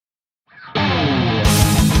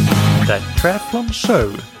That Triathlon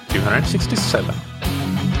Show 267.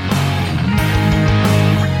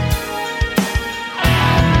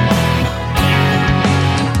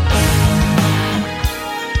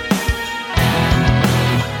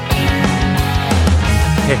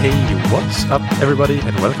 Hey, what's up everybody,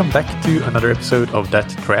 and welcome back to another episode of That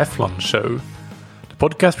Triathlon Show, the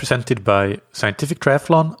podcast presented by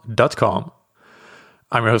scientifictriathlon.com.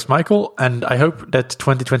 I'm your host Michael, and I hope that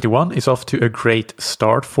 2021 is off to a great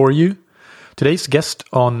start for you. Today's guest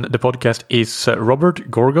on the podcast is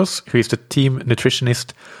Robert Gorgos, who is the team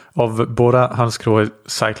nutritionist of Bora Hansgrohe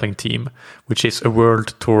cycling team, which is a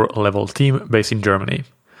world tour level team based in Germany.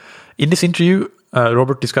 In this interview,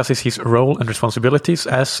 Robert discusses his role and responsibilities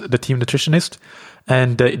as the team nutritionist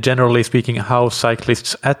and generally speaking how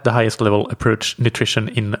cyclists at the highest level approach nutrition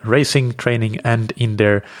in racing, training and in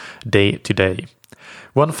their day-to-day.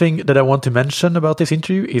 One thing that I want to mention about this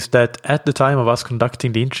interview is that at the time of us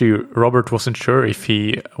conducting the interview, Robert wasn't sure if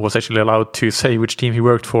he was actually allowed to say which team he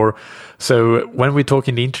worked for. So when we talk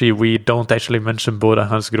in the interview, we don't actually mention Bora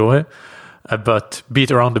Hansgrohe, but beat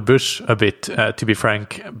around the bush a bit, to be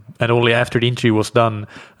frank. And only after the interview was done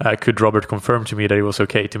could Robert confirm to me that it was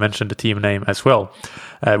okay to mention the team name as well,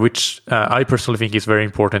 which I personally think is very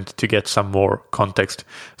important to get some more context.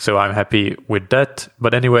 So I'm happy with that.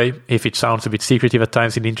 But anyway, if it sounds a bit secretive at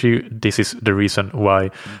times in the interview, this is the reason why.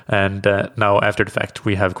 And now after the fact,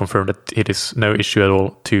 we have confirmed that it is no issue at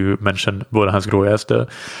all to mention Bora Hansgrohe as the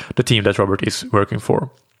team that Robert is working for.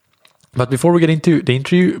 But before we get into the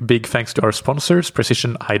interview, big thanks to our sponsors,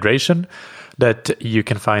 Precision Hydration, that you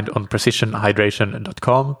can find on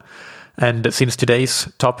precisionhydration.com. And since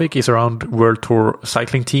today's topic is around World Tour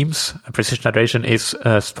cycling teams, Precision Hydration is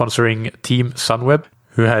sponsoring Team Sunweb,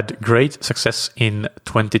 who had great success in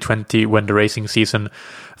 2020 when the racing season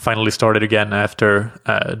finally started again after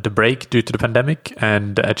the break due to the pandemic,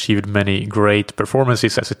 and achieved many great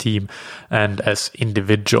performances as a team and as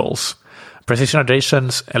individuals. Precision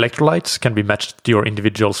Hydration's electrolytes can be matched to your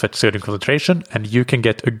individual sweat sodium concentration, and you can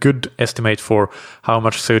get a good estimate for how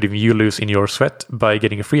much sodium you lose in your sweat by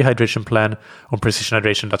getting a free hydration plan on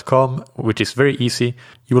precisionhydration.com, which is very easy.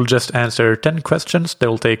 You will just answer 10 questions that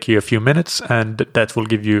will take you a few minutes, and that will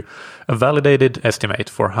give you a validated estimate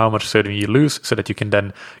for how much sodium you lose so that you can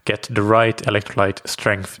then get the right electrolyte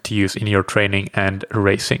strength to use in your training and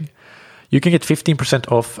racing. You can get 15%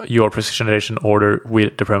 off your Precision Hydration order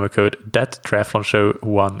with the promo code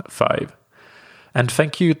THATTRIATHLONSHOW15. And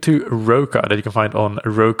thank you to Roka that you can find on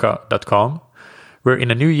roka.com. We're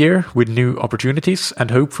in a new year with new opportunities, and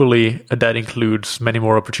hopefully that includes many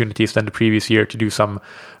more opportunities than the previous year to do some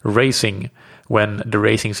racing when the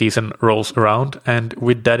racing season rolls around. And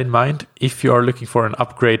with that in mind, if you are looking for an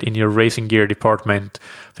upgrade in your racing gear department,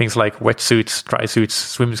 things like wetsuits, dry suits,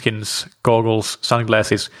 swim skins, goggles,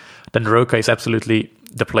 sunglasses, then Roka is absolutely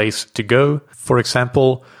the place to go. For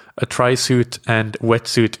example, a tri-suit and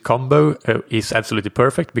wetsuit combo is absolutely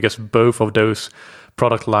perfect because both of those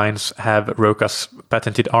product lines have Roka's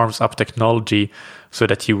patented arms up technology so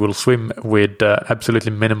that you will swim with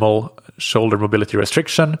absolutely minimal shoulder mobility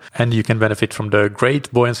restriction, and you can benefit from the great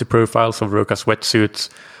buoyancy profiles of Roka's wetsuits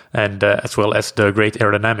and as well as the great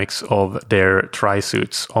aerodynamics of their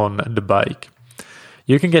tri-suits on the bike.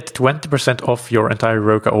 You can get 20% off your entire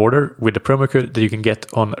Roka order with the promo code that you can get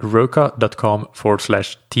on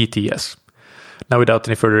roka.com/TTS. Now, without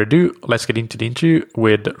any further ado, let's get into the interview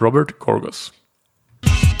with Robert Gorgos.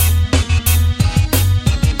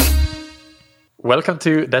 Welcome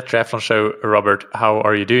to That Triathlon Show, Robert. How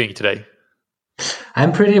are you doing today?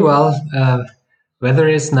 I'm pretty well. Weather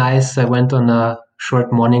is nice. I went on a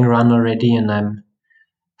short morning run already, and I'm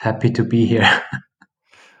happy to be here.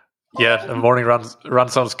 Yeah, a morning run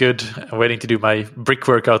sounds good. I'm waiting to do my brick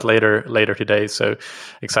workout later today, so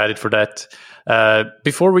excited for that.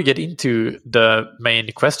 Before we get into the main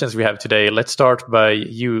questions we have today, let's start by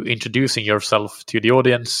you introducing yourself to the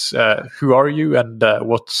audience. Who are you, and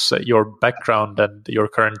what's your background and your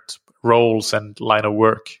current roles and line of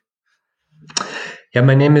work? Yeah,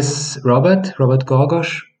 my name is Robert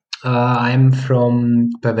Gorgos. I'm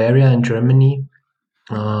from Bavaria in Germany.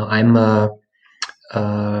 I'm a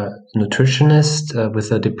nutritionist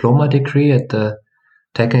with a diploma degree at the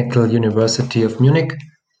Technical University of Munich.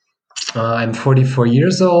 I'm 44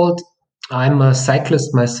 years old. I'm a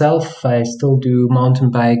cyclist myself. I still do mountain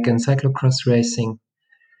bike and cyclocross racing.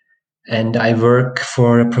 And I work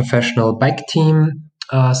for a professional bike team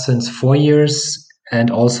since 4 years, and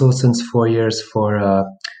also since 4 years for a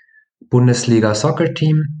Bundesliga soccer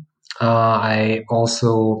team. I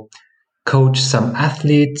also coach some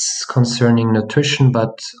athletes concerning nutrition,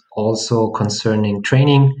 but also concerning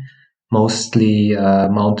training mostly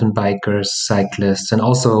mountain bikers, cyclists, and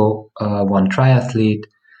also one triathlete,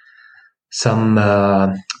 some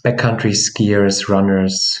backcountry skiers,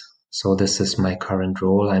 runners. So this is my current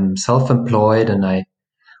role. I'm self-employed, and I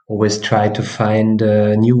always try to find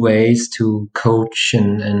new ways to coach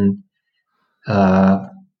and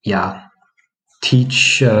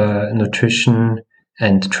teach nutrition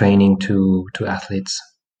and training to athletes.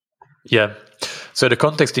 Yeah. So the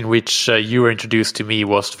context in which you were introduced to me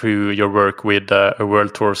was through your work with a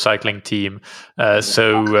World Tour cycling team.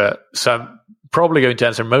 So I'm probably going to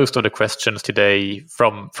answer most of the questions today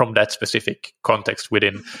from that specific context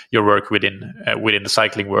within your work within the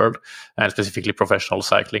cycling world, and specifically professional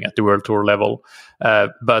cycling at the World Tour level.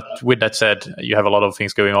 But with that said, you have a lot of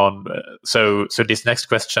things going on. So this next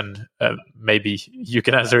question, maybe you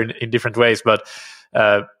can answer in different ways, but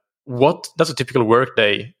what does a typical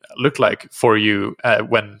workday look like for you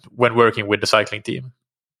when working with the cycling team?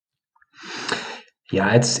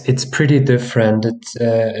 Yeah, it's pretty different.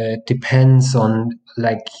 It depends on,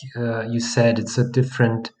 like you said, it's a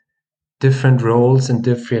different roles and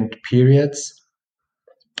different periods.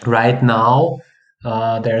 Right now,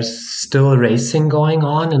 there's still racing going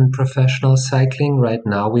on in professional cycling. Right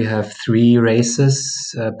now, we have 3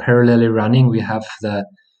 races parallelly running. We have the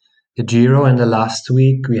Giro in the last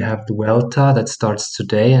week. We have the Vuelta that starts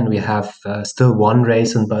today, and we have still one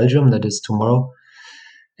race in Belgium that is tomorrow.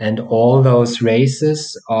 And all those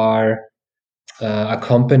races are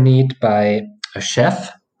accompanied by a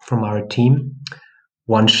chef from our team.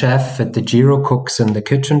 One chef at the Giro cooks in the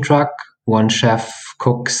kitchen truck. One chef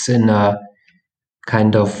cooks in a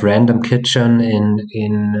kind of random kitchen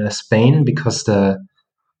in Spain, because the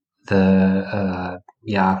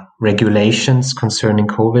regulations concerning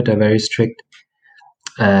COVID are very strict.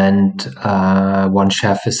 And one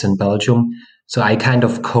chef is in Belgium. So I kind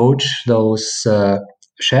of coach those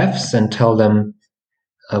chefs and tell them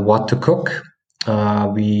what to cook.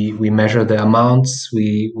 We measure the amounts.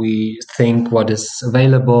 We think what is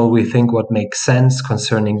available. We think what makes sense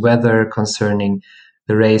concerning weather, concerning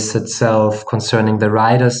the race itself, concerning the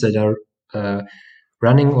riders that are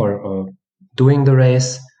running or doing the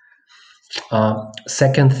race.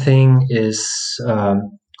 Second thing is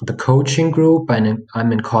the coaching group.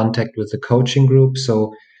 I'm in contact with the coaching group.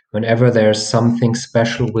 So whenever there's something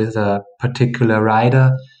special with a particular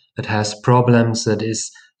rider that has problems, that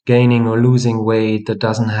is gaining or losing weight, that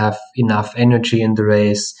doesn't have enough energy in the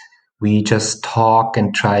race, we just talk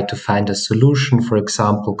and try to find a solution, for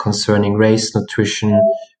example, concerning race nutrition,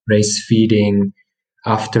 race feeding,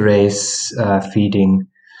 after race feeding.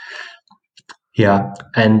 Yeah.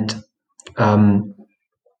 And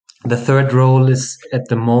the third role is at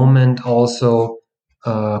the moment also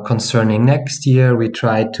concerning next year. We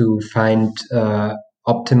try to find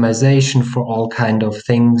optimization for all kind of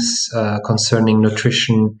things concerning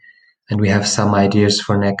nutrition, and we have some ideas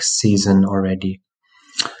for next season already.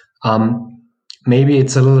 Maybe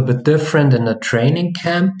it's a little bit different in a training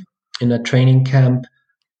camp. In a training camp,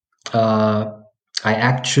 I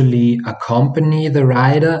actually accompany the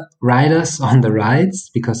riders on the rides,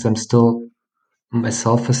 because I'm still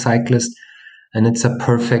myself a cyclist, and it's a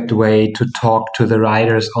perfect way to talk to the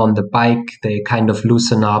riders on the bike. They kind of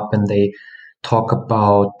loosen up and they talk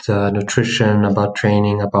about nutrition, about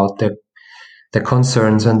training, about their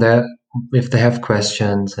concerns, and if they have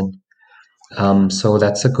questions. And so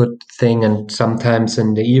that's a good thing. And sometimes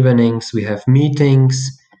in the evenings we have meetings.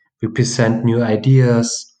 We present new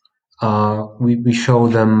ideas. We show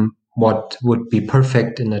them what would be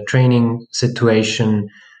perfect in a training situation,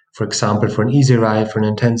 for example, for an easy ride, for an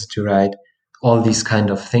intensity ride, all these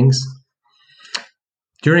kind of things.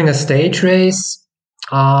 During a stage race,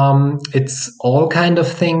 it's all kind of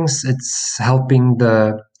things. It's helping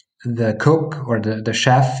the cook or the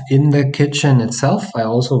chef in the kitchen itself. I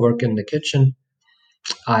also work in the kitchen.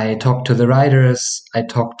 I talk to the riders. I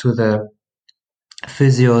talk to the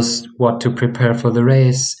physios, what to prepare for the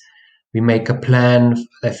race. We make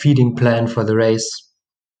a feeding plan for the race.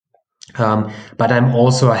 But I'm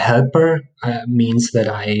also a helper. Means that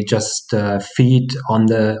I just feed on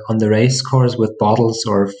the race course with bottles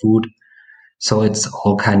or food. So it's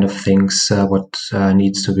all kind of things what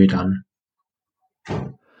needs to be done.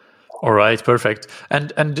 All right, perfect.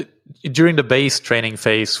 And during the base training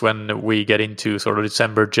phase, when we get into sort of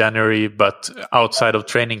December, January, but outside of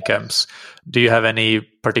training camps, do you have any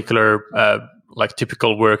particular like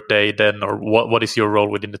typical work day then, or what is your role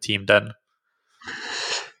within the team then?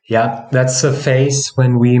 Yeah, that's a phase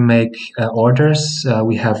when we make orders.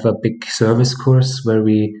 We have a big service course where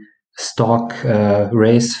we stock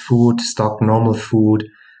race food, stock normal food,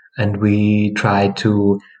 and we try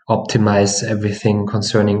to optimize everything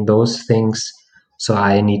concerning those things. So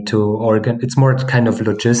I need to it's more kind of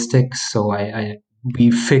logistics. So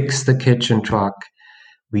we fix the kitchen truck.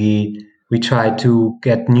 We try to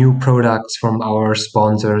get new products from our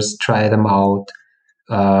sponsors, try them out.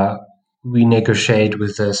 We negotiate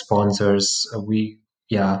with the sponsors.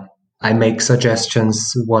 I make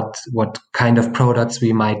suggestions what kind of products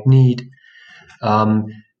we might need.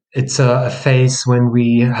 It's a phase when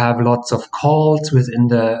we have lots of calls within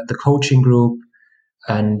the coaching group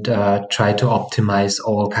and try to optimize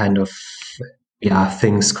all kind of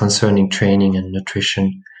things concerning training and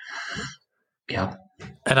nutrition. Yeah.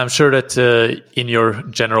 And I'm sure that in your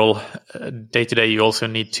general day-to-day, you also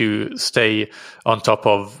need to stay on top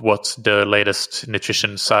of what the latest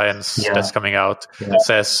nutrition science that's coming out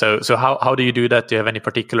says. So how do you do that? Do you have any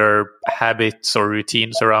particular habits or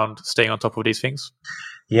routines around staying on top of these things?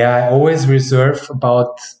 Yeah, I always reserve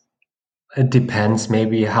about, it depends,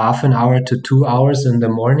 maybe half an hour to 2 hours in the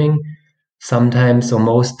morning, sometimes or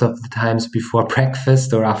most of the times before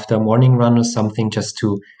breakfast or after a morning run or something, just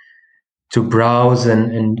to browse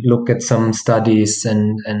and look at some studies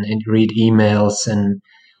and read emails and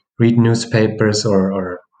read newspapers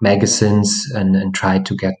or magazines and try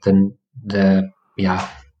to get the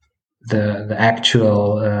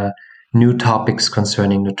actual new topics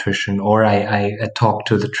concerning nutrition. Or I talk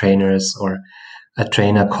to the trainers, or a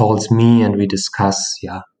trainer calls me and we discuss.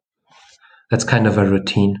 Yeah, that's kind of a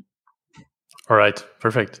routine. All right,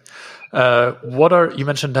 perfect. You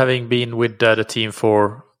mentioned having been with the team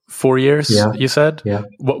for 4 years, you said? Yeah.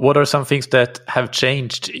 What are some things that have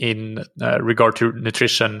changed in regard to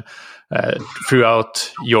nutrition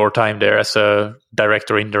throughout your time there as a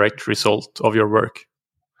direct or indirect result of your work?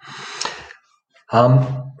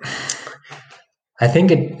 I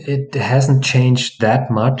think it hasn't changed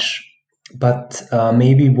that much, but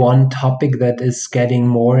maybe one topic that is getting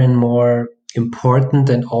more and more important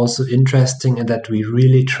and also interesting, and that we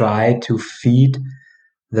really try to feed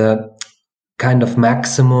the kind of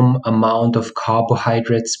maximum amount of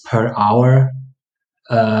carbohydrates per hour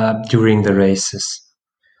during the races.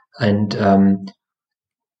 And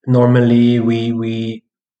normally we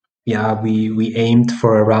aimed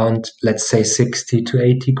for around, let's say, 60 to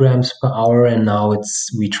 80 grams per hour, and now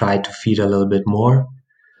we try to feed a little bit more.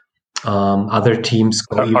 Other teams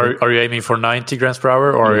are you aiming for 90 grams per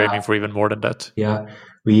hour, or are you aiming for even more than that? Yeah,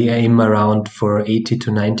 we aim around for 80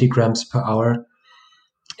 to 90 grams per hour.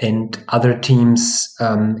 And other teams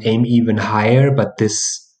aim even higher, but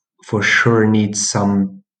this for sure needs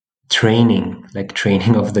some training, like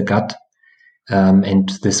training of the gut. And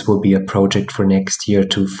this will be a project for next year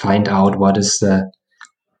to find out what is the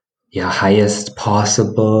highest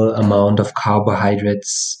possible amount of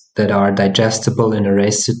carbohydrates that are digestible in a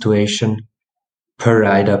race situation per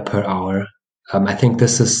rider per hour. I think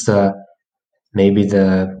this is a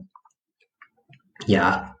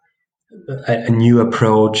new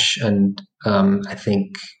approach, and I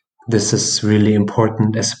think this is really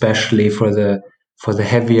important, especially for the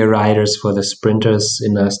heavier riders, for the sprinters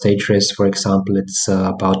in a stage race, for example. It's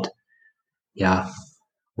about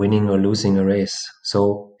winning or losing a race.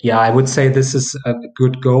 So I would say this is a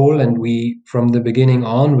good goal, and we, from the beginning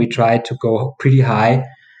on, we try to go pretty high,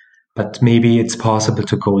 but maybe it's possible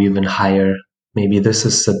to go even higher. Maybe this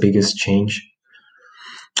is the biggest change.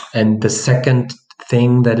 And the second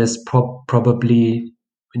thing that is probably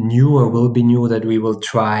new, or will be new, that we will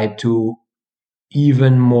try to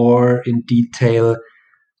even more in detail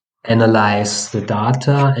analyze the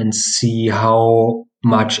data and see how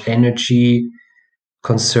much energy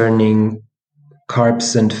concerning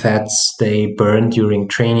carbs and fats they burn during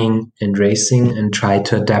training and racing, and try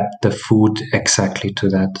to adapt the food exactly to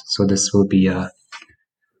that. So this will be a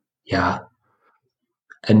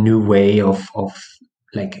new way of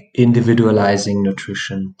like individualizing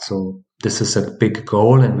nutrition. So this is a big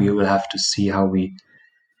goal, and we will have to see how we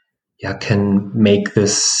can make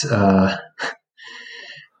this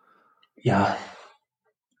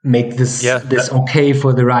this okay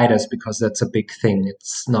for the riders, because that's a big thing.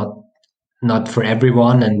 It's not for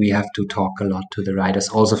everyone, and we have to talk a lot to the riders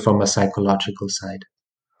also from a psychological side.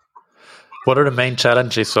 What are the main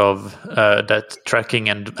challenges of that tracking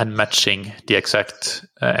and matching the exact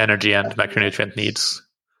energy and macronutrient needs?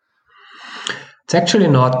 It's actually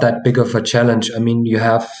not that big of a challenge. I mean, you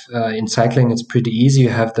have in cycling, it's pretty easy. You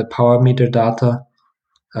have the power meter data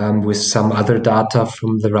with some other data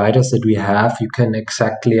from the riders that we have. You can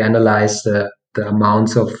exactly analyze the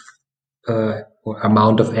amounts of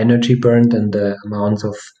amount of energy burned and the amounts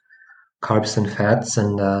of carbs and fats,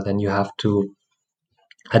 and then you have to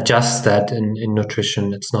adjust that in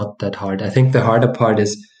nutrition. It's not that hard. I think the harder part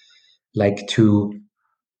is like to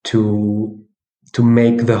to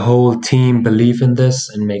make the whole team believe in this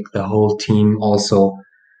and make the whole team also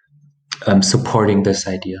supporting this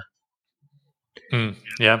idea.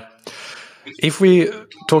 Yeah. If we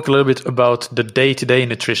talk a little bit about the day-to-day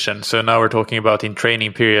nutrition, so now we're talking about in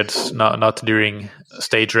training periods, not during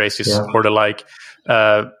stage races or the like.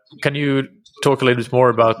 Can you talk a little bit more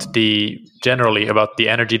about generally about the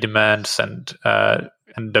energy demands and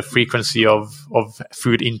the frequency of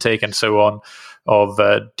food intake and so on of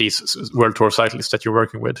these World Tour cyclists that you're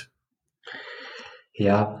working with?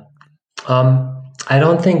 Yeah, I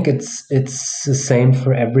don't think it's the same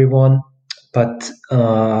for everyone, but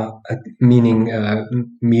meaning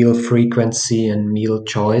meal frequency and meal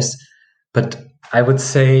choice. But I would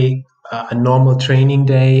say a normal training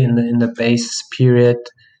day in the base period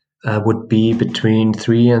would be between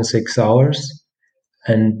 3 and 6 hours.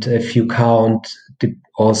 And if you count,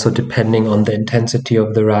 also depending on the intensity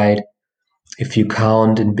of the ride, if you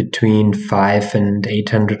count in between 5 and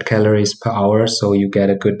 800 calories per hour, so you get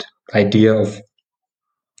a good idea of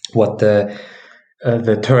what the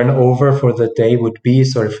turnover for the day would be.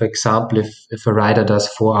 So, for example, if a rider does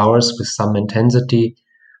 4 hours with some intensity,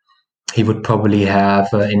 he would probably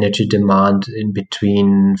have energy demand in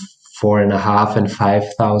between 4.5 and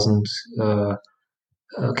 5,000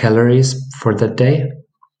 calories for that day,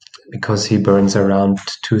 because he burns around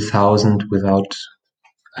 2,000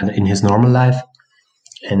 in his normal life,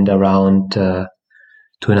 and around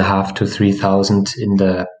 2.5 to 3,000 in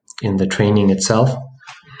the training itself.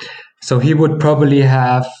 So he would probably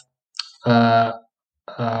have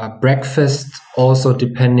breakfast, also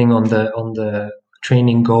depending on the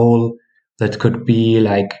training goal. That could be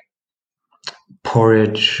like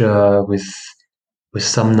porridge with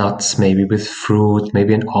some nuts, maybe with fruit,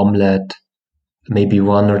 maybe an omelette, maybe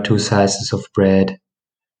 1 or 2 slices of bread.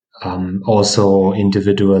 Also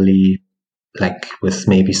individually, like with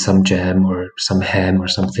maybe some jam or some ham or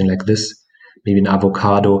something like this, maybe an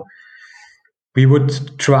avocado. We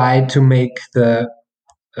would try to make the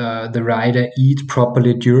rider eat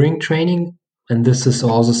properly during training, and this is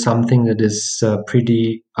also something that is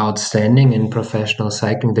pretty outstanding in professional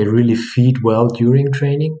cycling. They really feed well during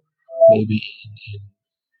training, maybe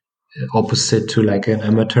opposite to like an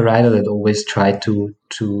amateur rider that always try to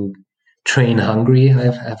train hungry. I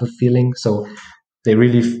have a feeling. So they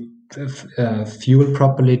really fuel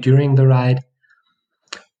properly during the ride.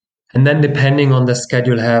 And then depending on the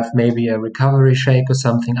schedule, have maybe a recovery shake or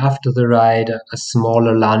something after the ride, a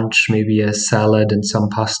smaller lunch, maybe a salad and some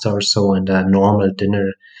pasta or so, and a normal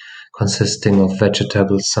dinner consisting of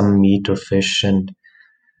vegetables, some meat or fish, and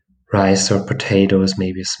rice or potatoes,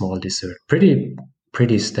 maybe a small dessert.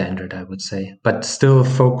 Pretty standard, I would say, but still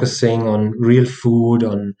focusing on real food,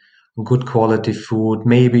 on good quality food,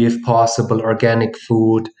 maybe if possible organic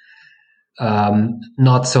food.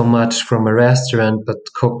 Not so much from a restaurant, but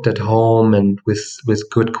cooked at home and with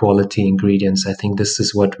good quality ingredients. I think this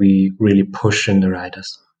is what we really push in the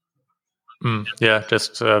riders. Yeah,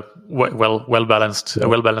 just well balanced, a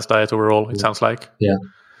well balanced diet overall. It sounds like. Yeah.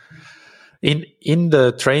 In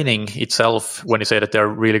the training itself, when you say that they're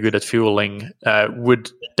really good at fueling, would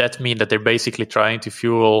that mean that they're basically trying to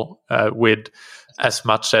fuel with as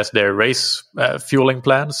much as their race fueling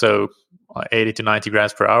plan? So 80 to 90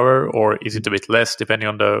 grams per hour, or is it a bit less depending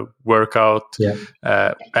on the workout? Yeah.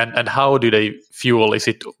 And how do they fuel? Is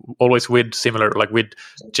it always with similar, like with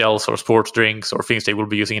gels or sports drinks or things they will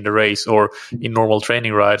be using in the race, or in normal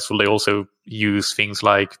training rides, will they also use things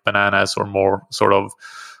like bananas or more sort of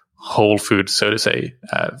whole food, so to say,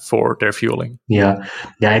 for their fueling? Yeah,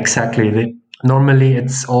 exactly. Normally,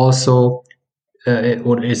 it's also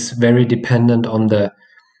it is very dependent on the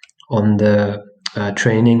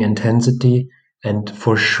training intensity, and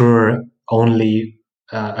for sure, only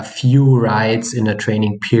a few rides in a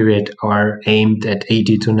training period are aimed at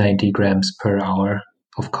 80 to 90 grams per hour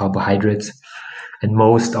of carbohydrates, and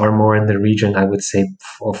most are more in the region, I would say,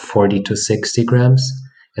 of 40 to 60 grams,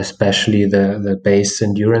 especially the base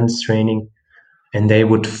endurance training. And they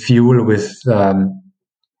would fuel with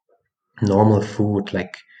normal food,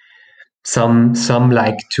 like some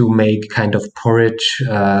like to make kind of porridge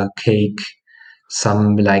cake,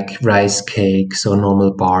 some like rice cakes or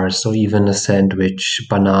normal bars, or even a sandwich,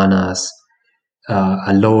 bananas,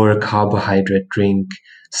 a lower carbohydrate drink.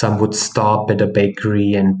 Some would stop at a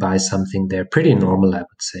bakery and buy something there. Pretty normal, I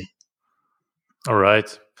would say. All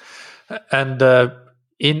right. And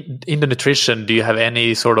in the nutrition, do you have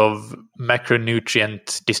any sort of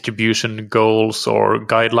macronutrient distribution goals or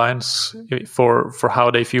guidelines for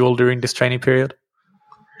how they fuel during this training period?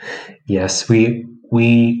 Yes,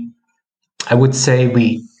 I would say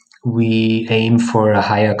we aim for a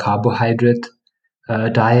higher carbohydrate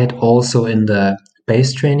diet. Also in the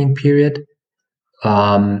base training period,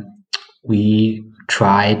 we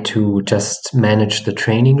try to just manage the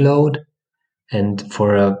training load. And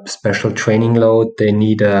for a special training load, they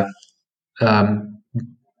need a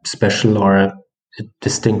special or a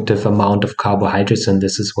distinctive amount of carbohydrates, and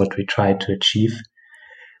this is what we try to achieve.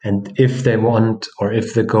 And if they want, or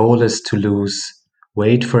if the goal is to lose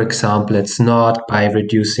weight, for example, it's not by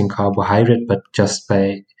reducing carbohydrate, but just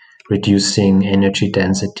by reducing energy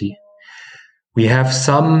density. We have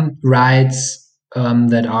some rides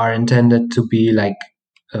that are intended to be like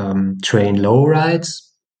train low rides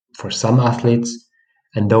for some athletes,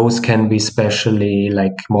 and those can be specially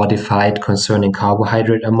like modified concerning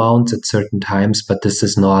carbohydrate amounts at certain times, but this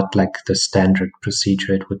is not like the standard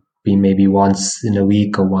procedure. It would be maybe once in a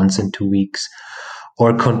week or once in 2 weeks,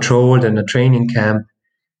 or controlled in a training camp.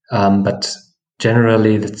 But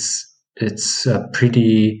generally, it's a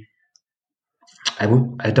pretty.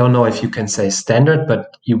 I don't know if you can say standard,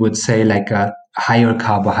 but you would say like a higher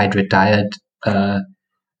carbohydrate diet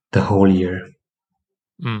the whole year.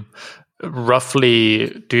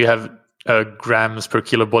 Roughly, do you have grams per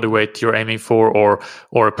kilo body weight you're aiming for,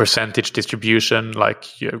 or a percentage distribution,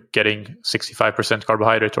 like you're getting 65%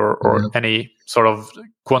 carbohydrate, or any sort of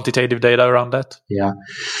quantitative data around that? Yeah.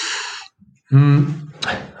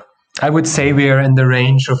 I would say we are in the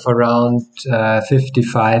range of around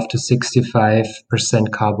 55 to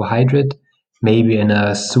 65% carbohydrate. Maybe in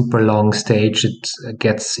a super long stage, it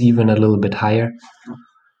gets even a little bit higher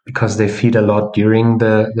because they feed a lot during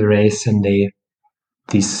the race, and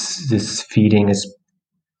this feeding is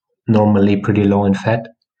normally pretty low in fat,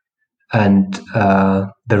 and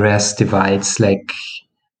the rest divides like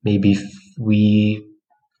maybe we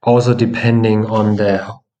also, depending on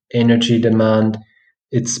the energy demand,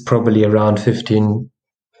 it's probably around 15,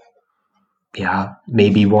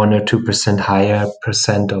 maybe 1 or 2% higher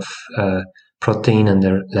percent of protein, and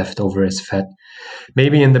the leftover is fat.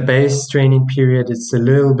 Maybe in the base training period, it's a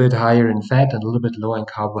little bit higher in fat and a little bit lower in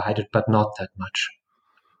carbohydrate, but not that much.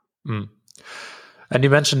 And you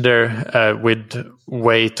mentioned there with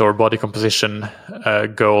weight or body composition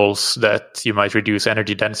goals that you might reduce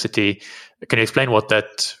energy density. Can you explain what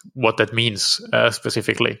that means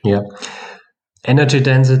specifically? Yeah, energy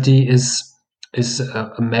density is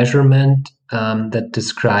a measurement that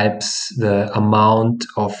describes the amount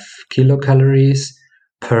of kilocalories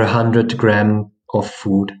per 100 gram of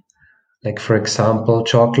food. Like, for example,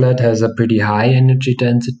 chocolate has a pretty high energy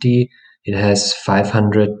density. It has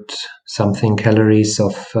 500 something calories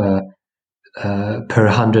of per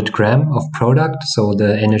 100 gram of product. So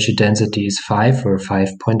the energy density is 5 or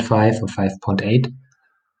 5.5 or 5.8.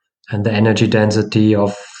 And the energy density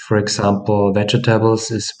of, for example,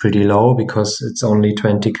 vegetables is pretty low because it's only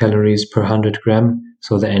 20 calories per 100 gram.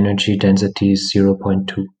 So the energy density is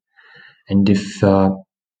 0.2. And if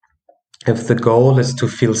the goal is to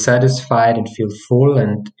feel satisfied and feel full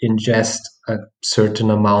and ingest a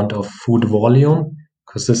certain amount of food volume,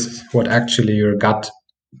 because this is what actually your gut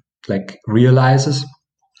like realizes,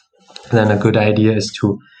 then a good idea is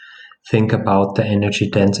to think about the energy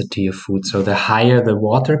density of food. So the higher the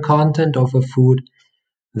water content of a food,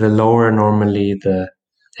 the lower normally the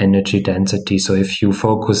energy density. So if you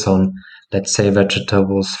focus on, let's say,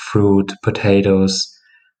 vegetables, fruit, potatoes,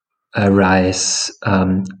 rice,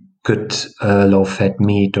 good low-fat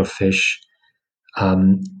meat or fish,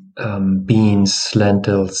 beans,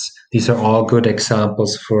 lentils. These are all good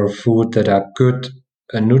examples for food that are good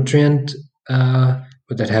nutrient,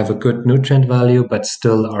 that have a good nutrient value, but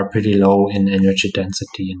still are pretty low in energy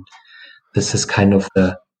density. And this is kind of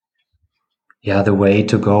the way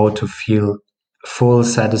to go to feel full,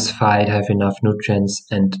 satisfied, have enough nutrients,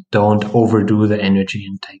 and don't overdo the energy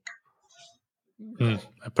intake.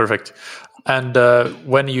 Perfect. And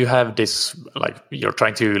when you have this, like you're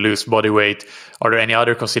trying to lose body weight, are there any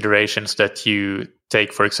other considerations that you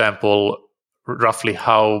take? For example, roughly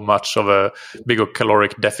how much of a bigger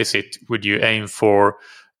caloric deficit would you aim for?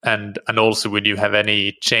 And also, would you have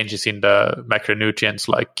any changes in the macronutrients,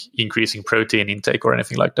 like increasing protein intake or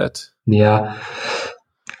anything like that? Yeah,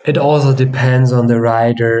 it also depends on the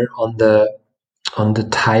rider, on the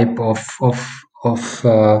type of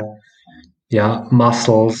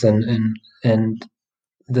muscles and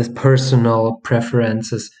the personal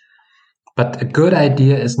preferences. But a good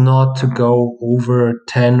idea is not to go over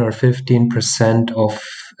 10 or 15% of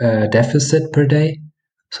deficit per day.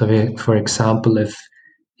 So, for example, if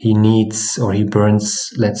he needs or he burns,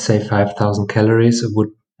 let's say, 5,000 calories, it would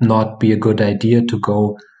not be a good idea to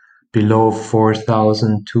go below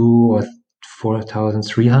 4,200 or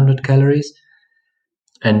 4,300 calories.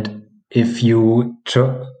 And if you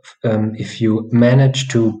manage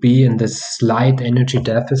to be in this slight energy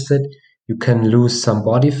deficit, you can lose some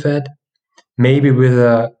body fat. Maybe with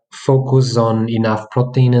a focus on enough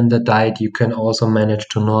protein in the diet, you can also manage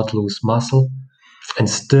to not lose muscle, and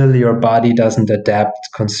still your body doesn't adapt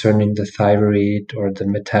concerning the thyroid or the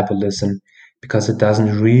metabolism, because it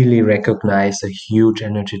doesn't really recognize a huge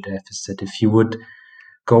energy deficit. If you would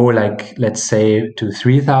go, like, let's say, to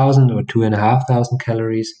 3,000 or 2,500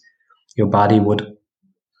 calories, your body would,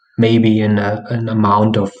 maybe in an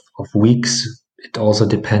amount of weeks, it also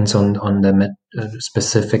depends on the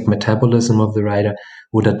specific metabolism of the rider,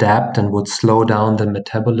 would adapt and would slow down the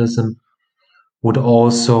metabolism, would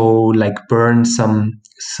also like burn some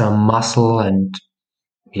muscle, and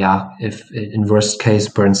if in worst case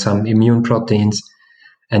burn some immune proteins,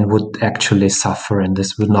 and would actually suffer, and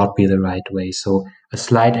this would not be the right way. So a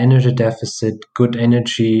slight energy deficit, good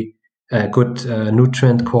energy, good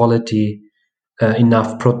nutrient quality,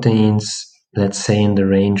 enough proteins, let's say in the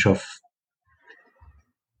range of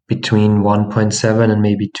between 1.7 and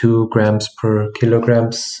maybe 2 grams per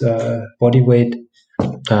kilograms body weight,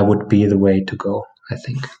 would be the way to go, I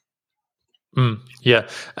think. Yeah.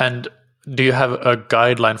 And do you have a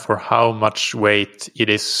guideline for how much weight it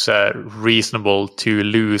is reasonable to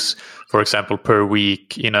lose, for example, per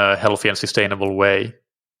week in a healthy and sustainable way?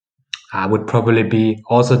 Would probably be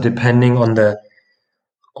also depending on the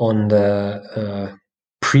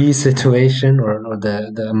pre-situation, or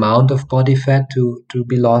the amount of body fat to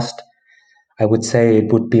be lost. I would say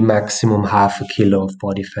it would be maximum 0.5 kilo of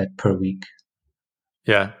body fat per week.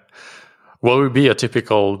 Yeah. What would be a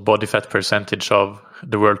typical body fat percentage of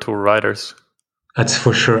the World Tour riders? That's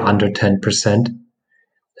for sure under 10%.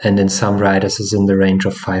 And in some riders is in the range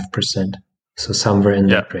of 5%. So somewhere in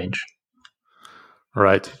that range.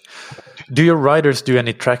 Right. Do your riders do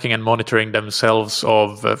any tracking and monitoring themselves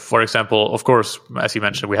of, for example, of course, as you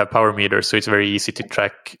mentioned, we have power meters, so it's very easy to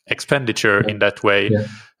track expenditure in that way.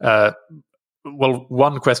 Yeah. Well,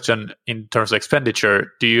 one question in terms of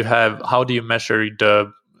expenditure, how do you measure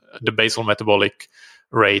the basal metabolic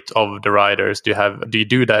rate of the riders? Do you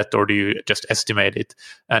do that, or do you just estimate it?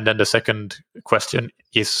 And then the second question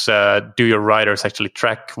is, do your riders actually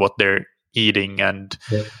track what they're eating and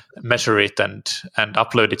measure it and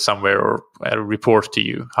upload it somewhere, or report to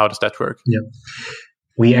you? How does that work?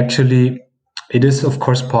 It is of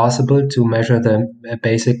course possible to measure the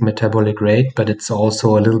basic metabolic rate, but it's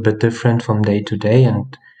also a little bit different from day to day,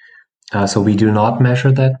 and so we do not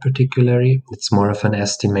measure that particularly. It's more of an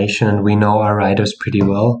estimation, and we know our riders pretty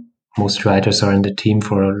well. Most riders are in the team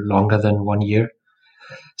for longer than 1 year,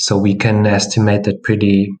 so we can estimate that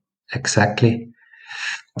pretty exactly.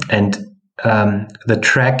 And the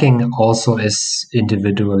tracking also is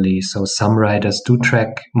individually. So some riders do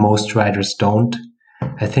track, most riders don't.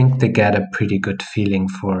 I think they get a pretty good feeling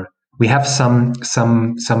for. We have some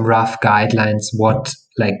rough guidelines what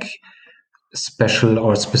like special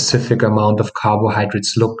or specific amount of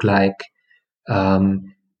carbohydrates look like.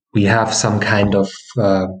 We have some kind of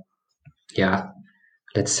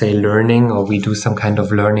let's say learning, or we do some kind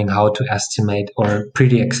of learning how to estimate or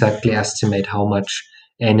pretty exactly estimate how much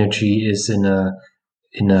energy is in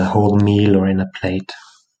a whole meal or in a plate.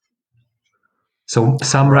 So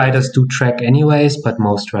some riders do track anyways, but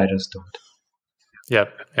most riders don't. Yeah.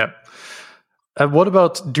 What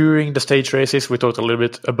about during the stage races? We talked a little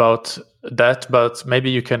bit about that, but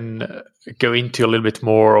maybe you can go into a little bit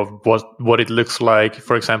more of what it looks like,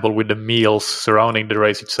 for example, with the meals surrounding the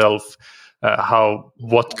race itself.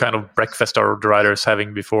 What kind of breakfast are the riders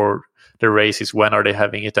having before the races? When are they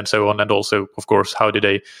having it, and so on? And also, of course, how do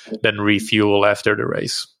they then refuel after the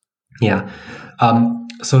race? Yeah.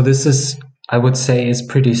 So this is, I would say, is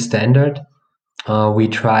pretty standard. We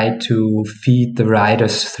try to feed the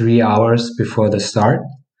riders 3 hours before the start.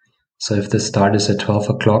 So if the start is at 12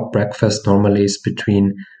 o'clock, breakfast normally is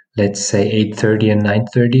between, let's say, 8:30 and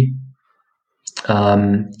 9:30.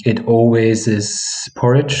 It always is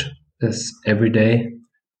porridge, is every day,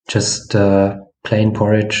 just plain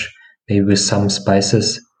porridge, maybe with some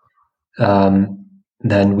spices.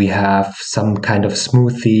 Then we have some kind of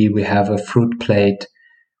smoothie. We have a fruit plate.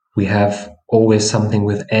 We have always something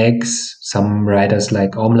with eggs. Some riders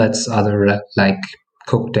like omelets, other like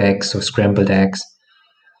cooked eggs or scrambled eggs.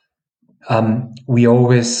 We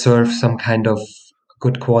always serve some kind of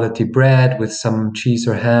good quality bread with some cheese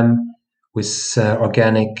or ham, with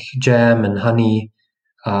organic jam and honey,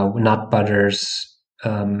 nut butters.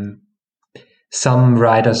 Some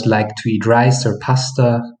riders like to eat rice or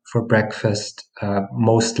pasta for breakfast,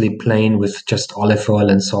 mostly plain with just olive oil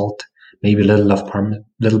and salt, maybe a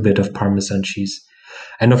little bit of Parmesan cheese,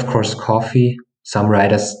 and of course coffee. Some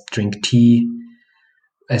riders drink tea,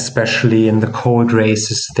 especially in the cold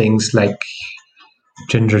races, things like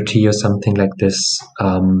ginger tea or something like this.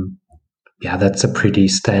 That's a pretty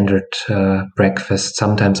standard breakfast.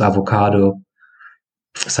 Sometimes avocado,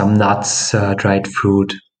 some nuts, dried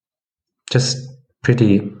fruit. Just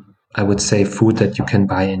pretty, I would say, food that you can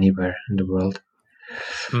buy anywhere in the world.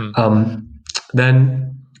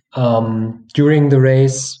 Then during the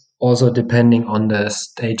race, also depending on the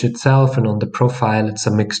stage itself and on the profile, it's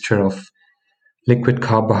a mixture of liquid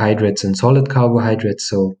carbohydrates and solid carbohydrates.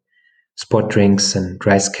 So sport drinks and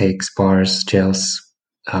rice cakes, bars, gels.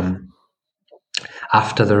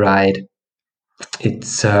 After the ride,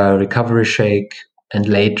 it's a recovery shake, and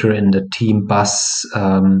later in the team bus,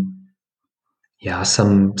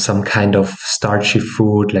 some kind of starchy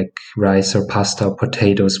food like rice or pasta or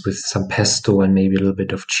potatoes with some pesto and maybe a little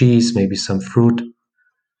bit of cheese, maybe some fruit.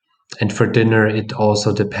 And for dinner, it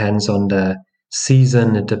also depends on the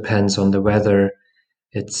season. It depends on the weather.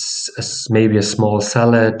 It's maybe a small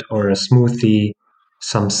salad or a smoothie,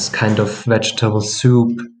 some kind of vegetable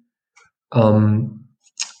soup,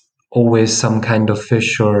 always some kind of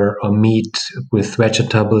fish or meat with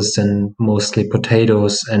vegetables and mostly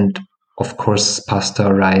potatoes, and of course pasta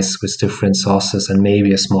or rice with different sauces and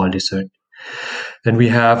maybe a small dessert. Then we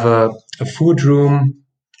have a food room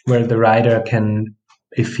where the rider can,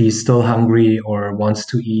 if he's still hungry or wants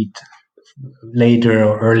to eat later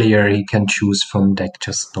or earlier, he can choose from like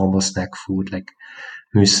just normal snack food like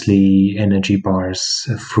muesli, energy bars,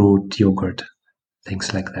 fruit, yogurt,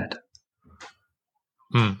 things like that.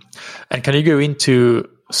 And can you go into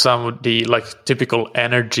some of the like typical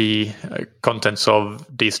energy contents of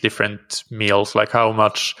these different meals? Like how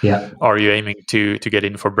much are you aiming to get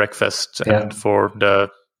in for breakfast and for the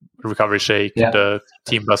recovery shake, the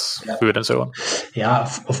team bus food and so on? Yeah,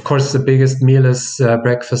 of course, the biggest meal is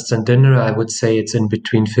breakfast and dinner. I would say it's in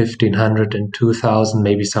between 1,500 and 2,000,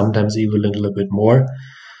 maybe sometimes even a little bit more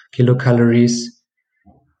kilocalories.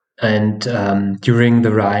 And during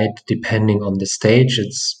the ride, depending on the stage,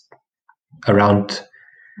 it's around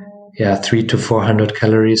 300 to 400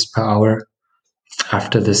 calories per hour.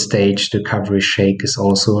 After the stage, the recovery shake is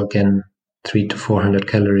also again 300 to 400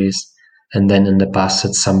 calories. And then in the bus,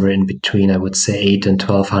 it's somewhere in between, I would say 800 and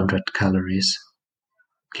 1,200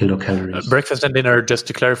 kilocalories. Breakfast and dinner, just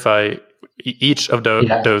to clarify, each of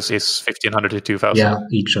those is 1,500 to 2,000? Yeah,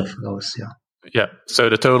 each of those, Yeah. So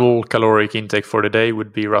the total caloric intake for the day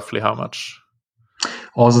would be roughly how much?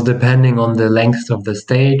 Also depending on the length of the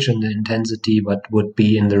stage and the intensity, but would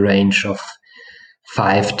be in the range of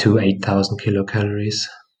 5,000 to 8,000 kilocalories.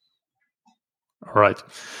 All right.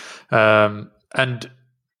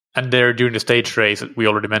 And there during the stage race, we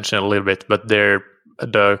already mentioned a little bit, but there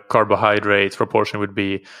the carbohydrate proportion would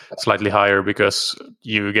be slightly higher because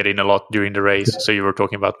you get in a lot during the race. So you were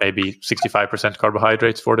talking about maybe 65%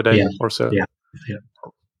 carbohydrates for the day or so? Yeah.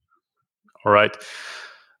 All right.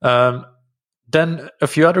 Then a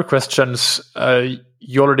few other questions.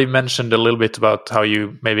 You already mentioned a little bit about how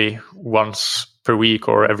you maybe once per week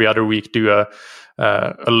or every other week do a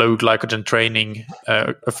low glycogen training.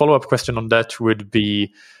 A follow-up question on that would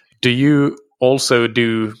be,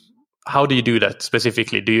 how do you do that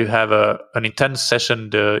specifically? Do you have an intense session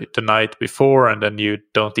the night before and then you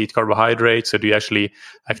don't eat carbohydrates? Or do you actually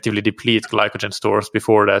actively deplete glycogen stores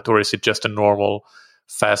before that? Or is it just a normal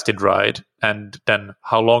fasted ride? And then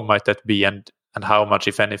how long might that be? And how much,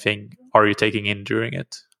 if anything, are you taking in during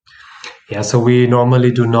it? Yeah, so we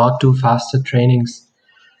normally do not do fasted trainings.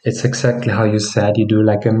 It's exactly how you said. You do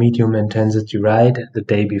like a medium intensity ride the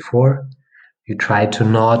day before. You try to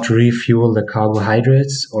not refuel the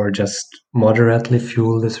carbohydrates or just moderately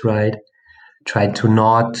fuel this ride. Try to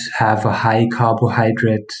not have a high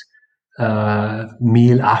carbohydrate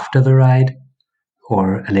meal after the ride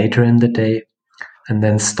or later in the day. And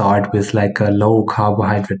then start with like a low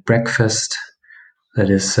carbohydrate breakfast that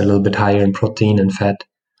is a little bit higher in protein and fat,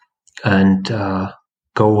 and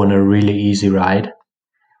go on a really easy ride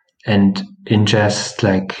and ingest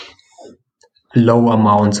like low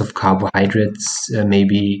amounts of carbohydrates,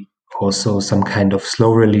 maybe also some kind of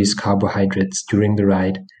slow release carbohydrates during the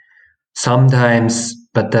ride. Sometimes,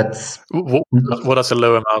 but that's... What does a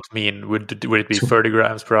low amount mean? Would it be 30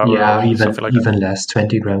 grams per hour? Yeah, even less,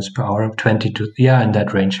 20 grams per hour, in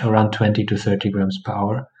that range, around 20 to 30 grams per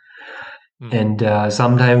hour. And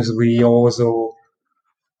sometimes we also,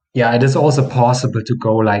 it is also possible to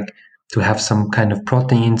go like to have some kind of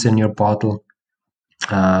proteins in your bottle,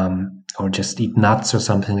 or just eat nuts or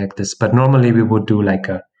something like this. But normally we would do like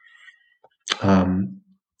a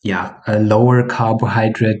lower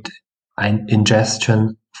carbohydrate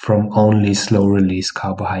ingestion from only slow release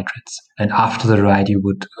carbohydrates. And after the ride, you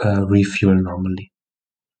would refuel normally.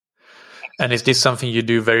 And is this something you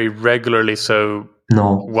do very regularly? So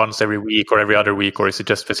no, once every week or every other week, or is it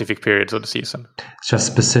just specific periods of the season? It's just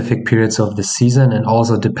specific periods of the season, and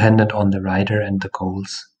also dependent on the rider and the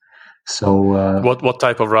goals. So what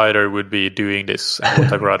type of rider would be doing this, and what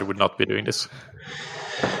type of rider would not be doing this?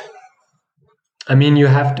 I mean, you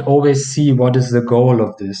have to always see what is the goal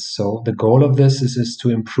of this. So the goal of this is to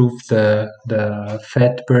improve the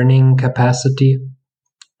fat burning capacity.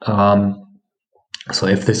 So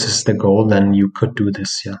if this is the goal, then you could do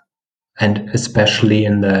this, yeah. And especially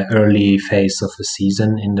in the early phase of the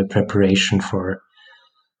season, in the preparation for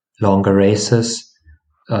longer races.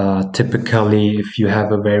 Typically, if you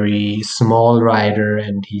have a very small rider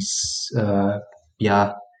and he's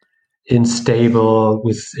unstable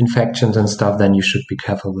with infections and stuff, then you should be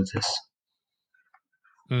careful with this.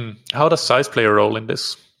 How does size play a role in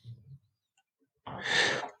this?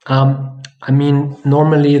 I mean,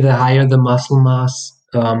 normally the higher the muscle mass,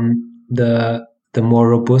 the more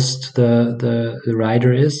robust the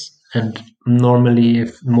rider is, and normally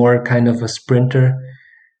if more kind of a sprinter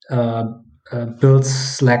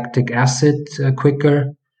builds lactic acid quicker.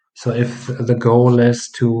 So if the goal is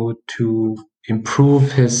to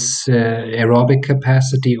improve his aerobic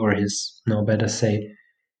capacity, or his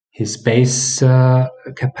base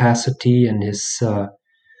capacity, and his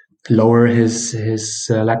lower his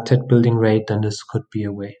lactate building rate, then this could be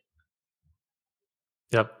a way.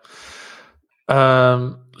 Yeah.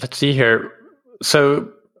 Let's see here.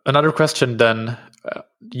 So another question then.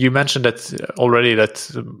 You mentioned that already,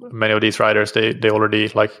 that many of these riders, they already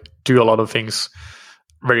do a lot of things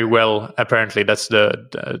very well. Apparently, that's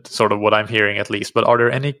the sort of what I'm hearing, at least. But are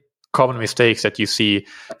there any common mistakes that you see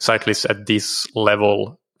cyclists at this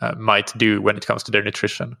level might do when it comes to their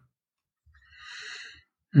nutrition?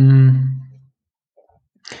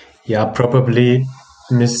 Yeah, probably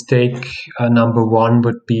mistake number one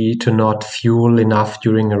would be to not fuel enough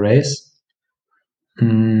during a race.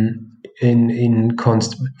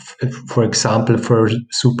 For example, for a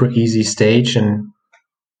super easy stage, and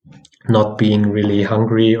not being really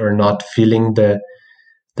hungry or not feeling the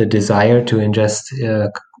desire to ingest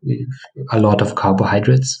a lot of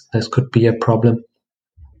carbohydrates, this could be a problem.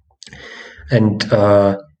 And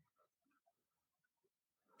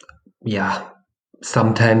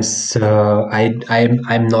sometimes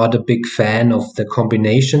I'm not a big fan of the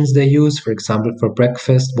combinations they use. For example, for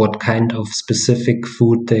breakfast, what kind of specific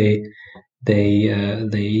food they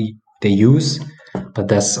use, but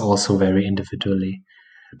that's also very individually.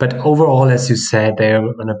 But overall, as you said, they're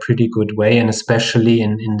in a pretty good way, and especially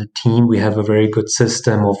in the team, we have a very good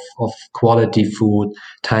system of quality food,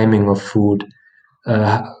 timing of food,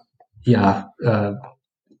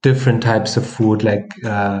 different types of food.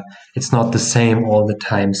 It's not the same all the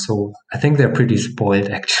time. So I think they're pretty spoiled,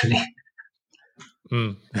 actually.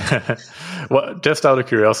 Well, just out of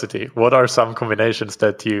curiosity, what are some combinations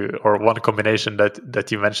one combination that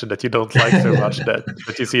you mentioned that you don't like so much that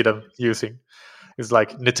you see them using? Is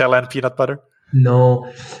like Nutella and peanut butter?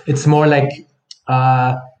 No, it's more like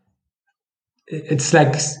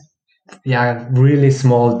really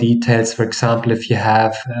small details. For example, if you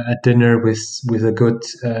have a dinner with a good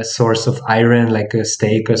source of iron, like a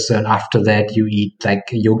steak or so, and after that you eat like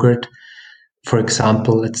yogurt, for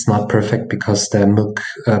example, it's not perfect because the milk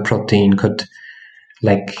protein could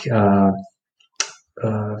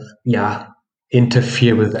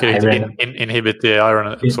interfere with the iron. Inhibit the iron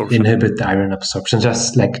absorption. Inhibit the iron absorption.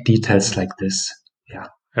 Just like details like this. Yeah.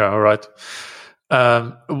 Yeah. All right.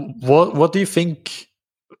 What do you think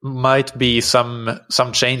might be some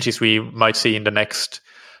changes we might see in the next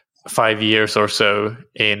 5 years or so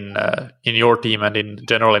in your team and in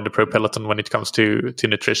general in the pro peloton when it comes to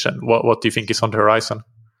nutrition? What do you think is on the horizon?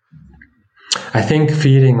 I think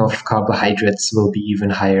feeding of carbohydrates will be even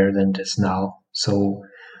higher than this now. So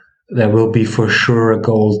there will be for sure a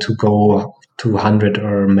goal to go to 100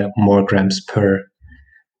 or more grams per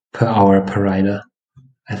hour per rider.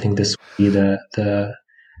 I think this will be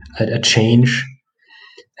a change,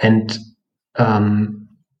 and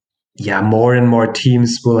more and more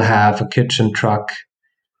teams will have a kitchen truck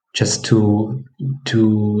just to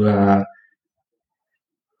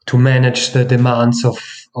manage the demands of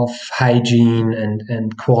hygiene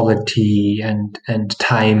and quality and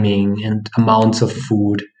timing and amounts of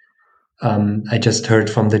food. I just heard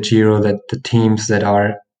from the Giro that the teams that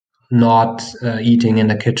are not eating in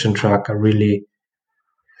the kitchen truck are really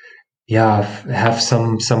have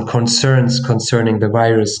some concerns concerning the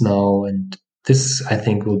virus now, and this I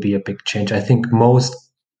think will be a big change. I think most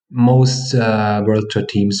most World Tour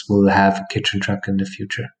teams will have a kitchen truck in the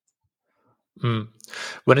future.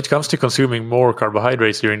 When it comes to consuming more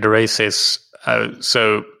carbohydrates during the races,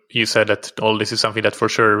 so you said that all this is something that for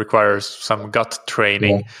sure requires some gut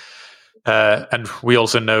training. And we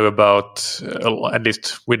also know about, at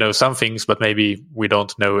least we know some things, but maybe we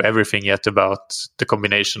don't know everything yet about the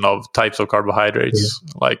combination of types of carbohydrates,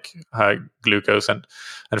 like glucose and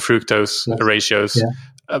fructose ratios.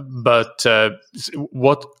 But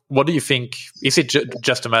what do you think? Is it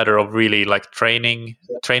just a matter of really like training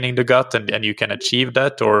the gut, and you can achieve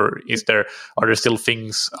that, or are there still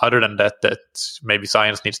things other than that maybe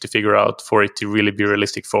science needs to figure out for it to really be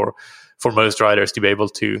realistic for most riders to be able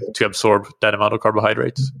to absorb that amount of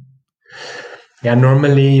carbohydrates? Yeah,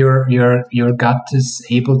 normally your gut is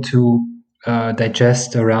able to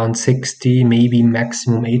digest around 60, maybe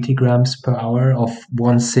maximum 80 grams per hour of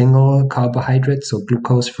one single carbohydrate, so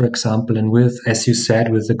glucose, for example. And with, as you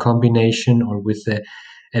said, with the combination or with the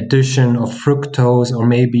addition of fructose, or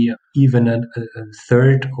maybe even a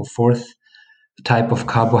third or fourth type of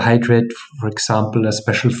carbohydrate, for example, a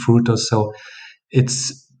special fructose. So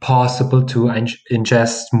it's possible to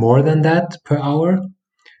ingest more than that per hour.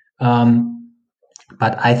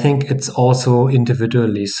 But I think it's also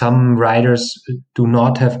individually. Some riders do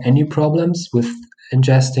not have any problems with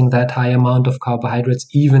ingesting that high amount of carbohydrates,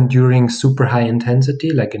 even during super high intensity,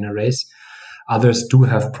 like in a race. Others do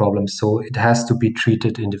have problems, so it has to be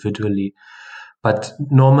treated individually. But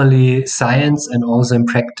normally, science and also in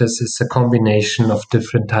practice is a combination of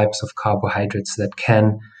different types of carbohydrates that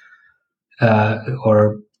can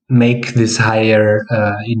or make this higher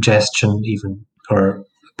ingestion even or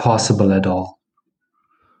possible at all.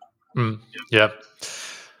 Yeah.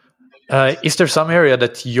 Is there some area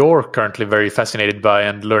that you're currently very fascinated by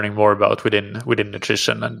and learning more about within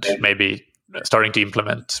nutrition, and maybe starting to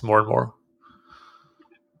implement more and more?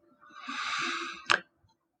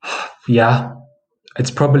 Yeah,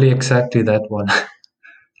 it's probably exactly that one.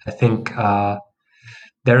 I think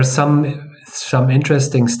there are some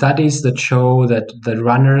interesting studies that show that the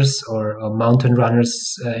runners or mountain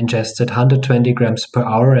runners ingested 120 grams per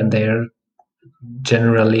hour, and they're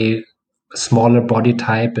generally smaller body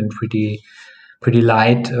type and pretty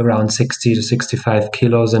light, around 60 to 65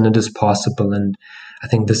 kilos, and it is possible. And I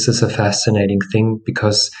think this is a fascinating thing,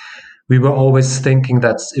 because we were always thinking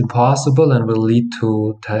that's impossible and will lead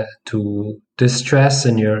to distress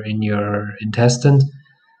in your intestine,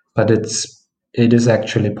 but it is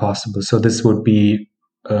actually possible. So this would be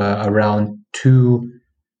around 2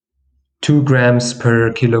 grams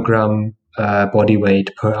per kilogram body weight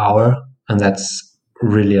per hour, and that's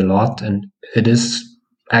really a lot, and it is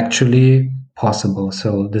actually possible.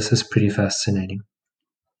 So this is pretty fascinating.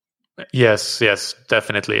 Yes,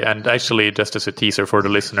 definitely. And actually, just as a teaser for the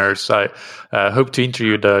listeners, I hope to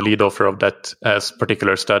interview the lead author of that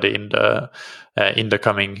particular study in the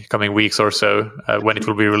coming weeks or so. When it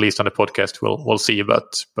will be released on the podcast, we'll see.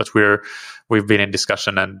 But we've been in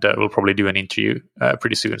discussion, and we'll probably do an interview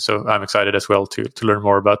pretty soon. So I'm excited as well to learn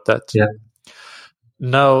more about that. Yeah.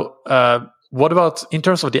 Now, what about in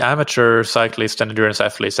terms of the amateur cyclists and endurance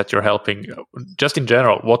athletes that you're helping? Just in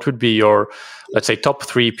general, what would be your, let's say, top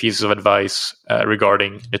 3 pieces of advice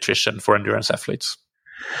regarding nutrition for endurance athletes?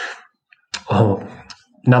 Oh,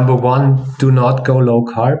 number 1, do not go low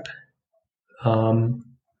carb,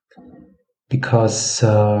 because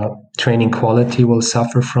training quality will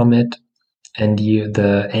suffer from it, and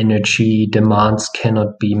the energy demands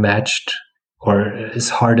cannot be matched, or is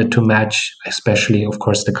harder to match, especially, of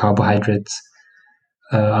course, the carbohydrates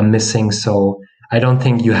are missing. So I don't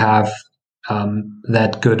think you have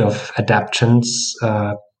that good of adaptations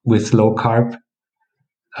with low carb,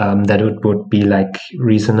 that it would be like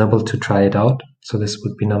reasonable to try it out. So this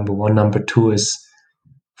would be number 1. Number 2 is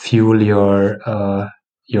fuel your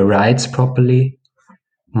rides properly.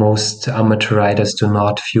 Most amateur riders do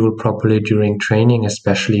not fuel properly during training,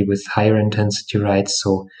 especially with higher intensity rides.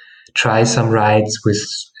 So try some rides with,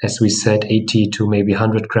 as we said, 80 to maybe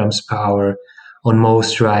 100 grams per hour. On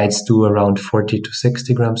most rides, do around 40 to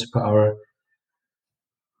 60 grams per hour.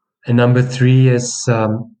 And number 3 is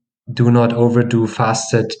do not overdo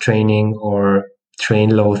fasted training or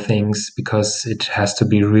train low things, because it has to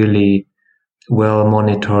be really well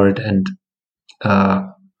monitored. And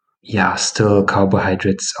still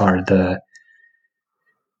carbohydrates are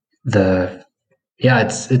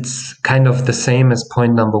it's kind of the same as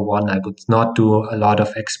point number 1. I would not do a lot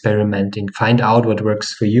of experimenting. Find out what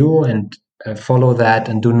works for you and follow that,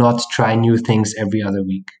 and do not try new things every other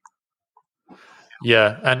week.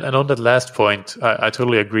 Yeah, and on that last point, I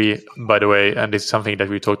totally agree, by the way, and it's something that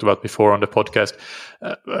we talked about before on the podcast.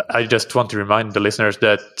 I just want to remind the listeners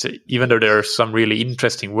that even though there's some really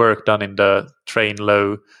interesting work done in the train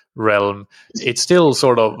low realm, it's still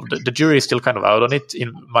sort of, the jury is still kind of out on it,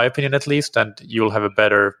 in my opinion at least, and you'll have a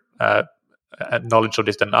better knowledge of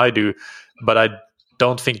this than I do, but I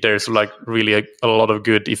don't think there's like really a lot of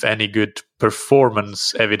good, if any, good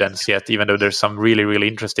performance evidence yet, even though there's some really, really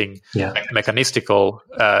interesting mechanistical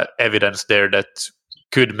evidence there that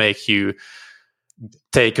could make you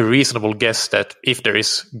take a reasonable guess that if there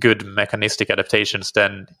is good mechanistic adaptations,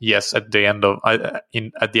 then yes, at the end of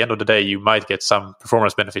the day, you might get some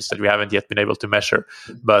performance benefits that we haven't yet been able to measure.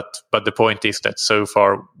 But the point is that so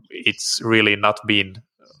far it's really not been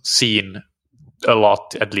seen a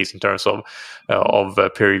lot, at least in terms of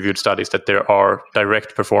peer-reviewed studies, that there are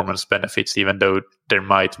direct performance benefits, even though there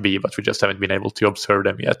might be, but we just haven't been able to observe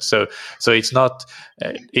them yet. So it's not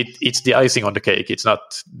it's the icing on the cake. It's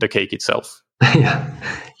not the cake itself.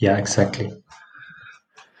 Yeah, exactly.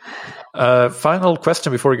 Final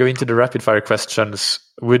question before we go into the rapid fire questions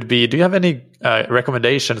would be: do you have any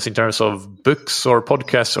recommendations in terms of books or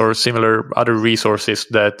podcasts or similar other resources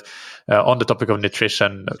that on the topic of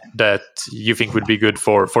nutrition that you think would be good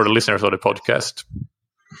for the listeners of the podcast?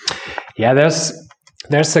 Yeah,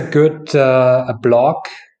 there's a good a blog.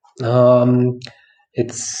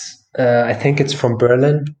 It's I think it's from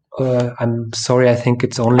Berlin. I'm sorry, I think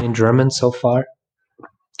it's only in German so far.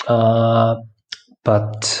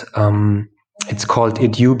 But it's called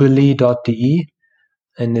edubili.de,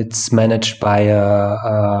 and it's managed by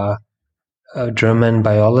a German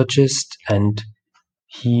biologist, and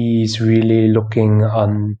he's really looking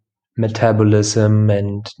on metabolism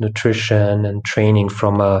and nutrition and training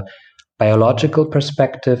from a biological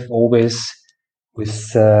perspective, always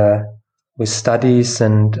with studies,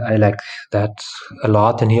 and I like that a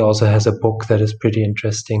lot. And he also has a book that is pretty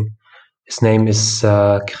interesting. His name is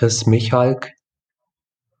Chris Michalk.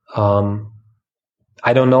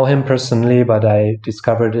 I don't know him personally, but I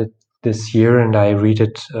discovered it this year and I read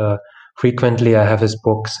it frequently. I have his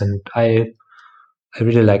books and I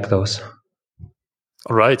really like those.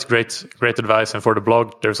 All right, great advice. And for the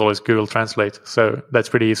blog, there's always Google Translate, so that's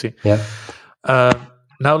pretty easy. Yeah.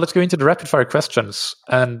 Now let's go into the rapid fire questions.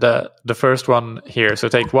 And the first one here, so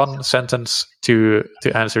take one sentence to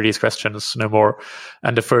answer these questions, no more.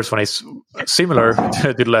 And the first one is similar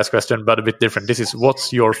to the last question, but a bit different. This is: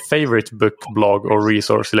 what's your favorite book, blog, or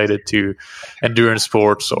resource related to endurance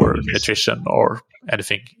sports or nutrition or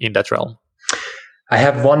anything in that realm? I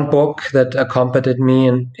have one book that accompanied me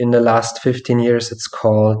in the last 15 years. It's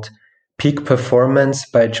called Peak Performance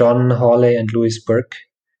by John Hawley and Louis Burke.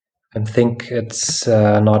 I think it's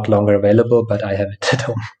not longer available, but I have it at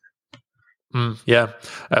home.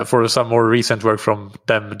 For some more recent work from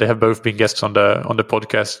them, they have both been guests on the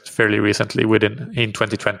podcast fairly recently, in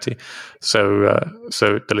 2020. So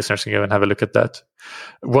the listeners can go and have a look at that.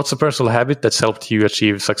 What's a personal habit that's helped you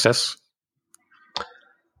achieve success?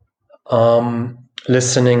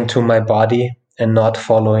 Listening to my body and not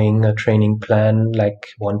following a training plan like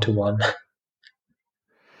one-to-one.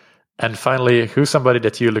 And finally, who's somebody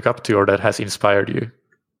that you look up to or that has inspired you?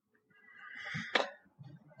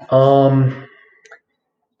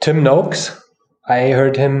 Tim Noakes. I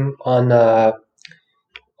heard him on a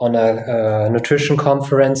nutrition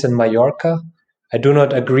conference in Mallorca. I do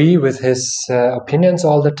not agree with his opinions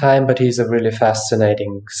all the time, but he's a really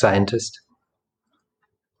fascinating scientist.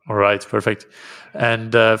 All right, perfect.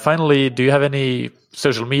 And finally, do you have any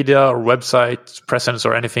social media or website presence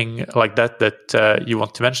or anything like that you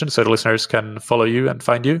want to mention so the listeners can follow you and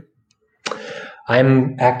find you?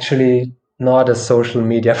 I'm actually not a social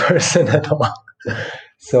media person at all.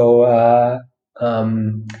 So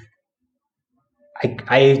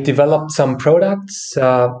I developed some products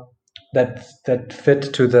that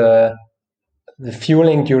fit to the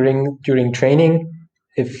fueling during training.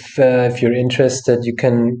 If you're interested, you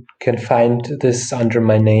can find this under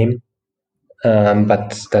my name,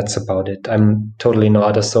 but that's about it. I'm totally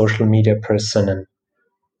not a social media person, and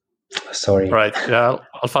sorry. Right? Yeah,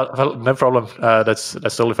 no problem. That's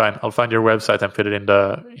totally fine. I'll find your website and put it in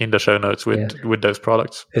the show notes with those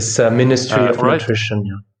products. It's Ministry of Nutrition.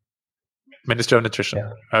 Yeah. Ministry of Nutrition.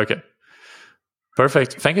 Yeah. Okay.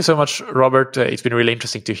 Perfect. Thank you so much, Robert. It's been really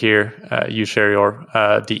interesting to hear you share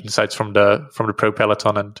the insights from the pro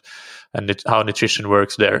peloton and how nutrition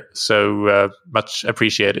works there. So much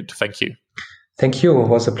appreciated. Thank you. Thank you. It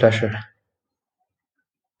was a pleasure.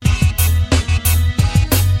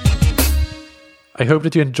 I hope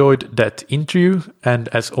that you enjoyed that interview, and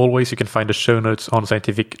as always, you can find the show notes on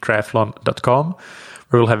scientifictriathlon.com,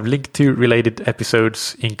 where we'll have linked to related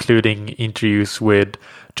episodes, including interviews with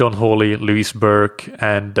John Hawley, Louise Burke,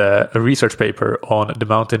 and a research paper on the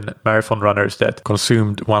mountain marathon runners that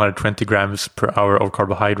consumed 120 grams per hour of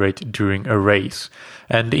carbohydrate during a race.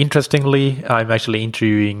 And interestingly, I have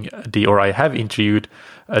interviewed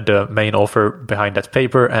the main author behind that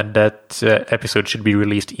paper, and that episode should be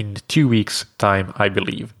released in 2 weeks' time, I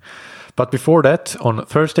believe. But before that, on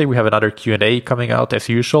Thursday, we have another Q&A coming out as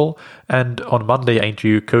usual. And on Monday, I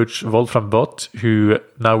interview Coach Wolfram Bott, who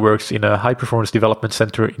now works in a high-performance development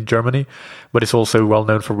center in Germany, but is also well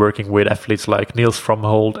known for working with athletes like Niels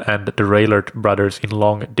Fromhold and the Raylert brothers in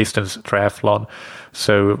long-distance triathlon.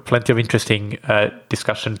 So plenty of interesting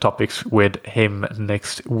discussion topics with him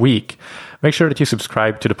next week. Make sure that you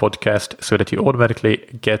subscribe to the podcast so that you automatically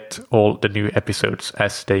get all the new episodes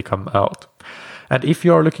as they come out. And if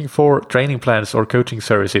you are looking for training plans or coaching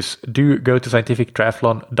services, do go to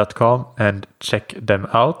scientifictriathlon.com and check them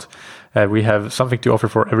out. We have something to offer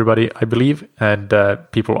for everybody, I believe, and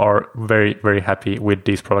people are very, very happy with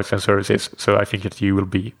these products and services. So I think that you will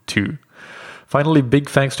be too. Finally, big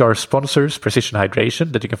thanks to our sponsors, Precision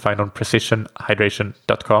Hydration, that you can find on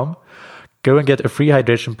precisionhydration.com. Go and get a free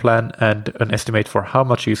hydration plan and an estimate for how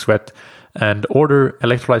much you sweat, and order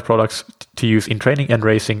electrolyte products to use in training and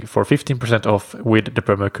racing for 15% off with the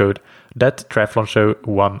promo code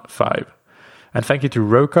ThatTriathlonShow15. And thank you to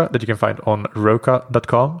Roka, that you can find on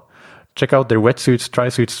roka.com. Check out their wetsuits,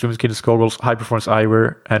 tri-suits, swim skins, goggles, high-performance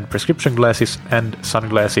eyewear, and prescription glasses and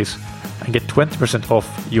sunglasses, and get 20% off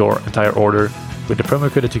your entire order with the promo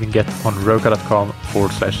code that you can get on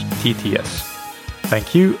roka.com/TTS.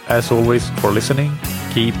 Thank you, as always, for listening.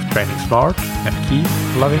 Keep training smart and keep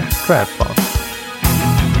loving triathlon.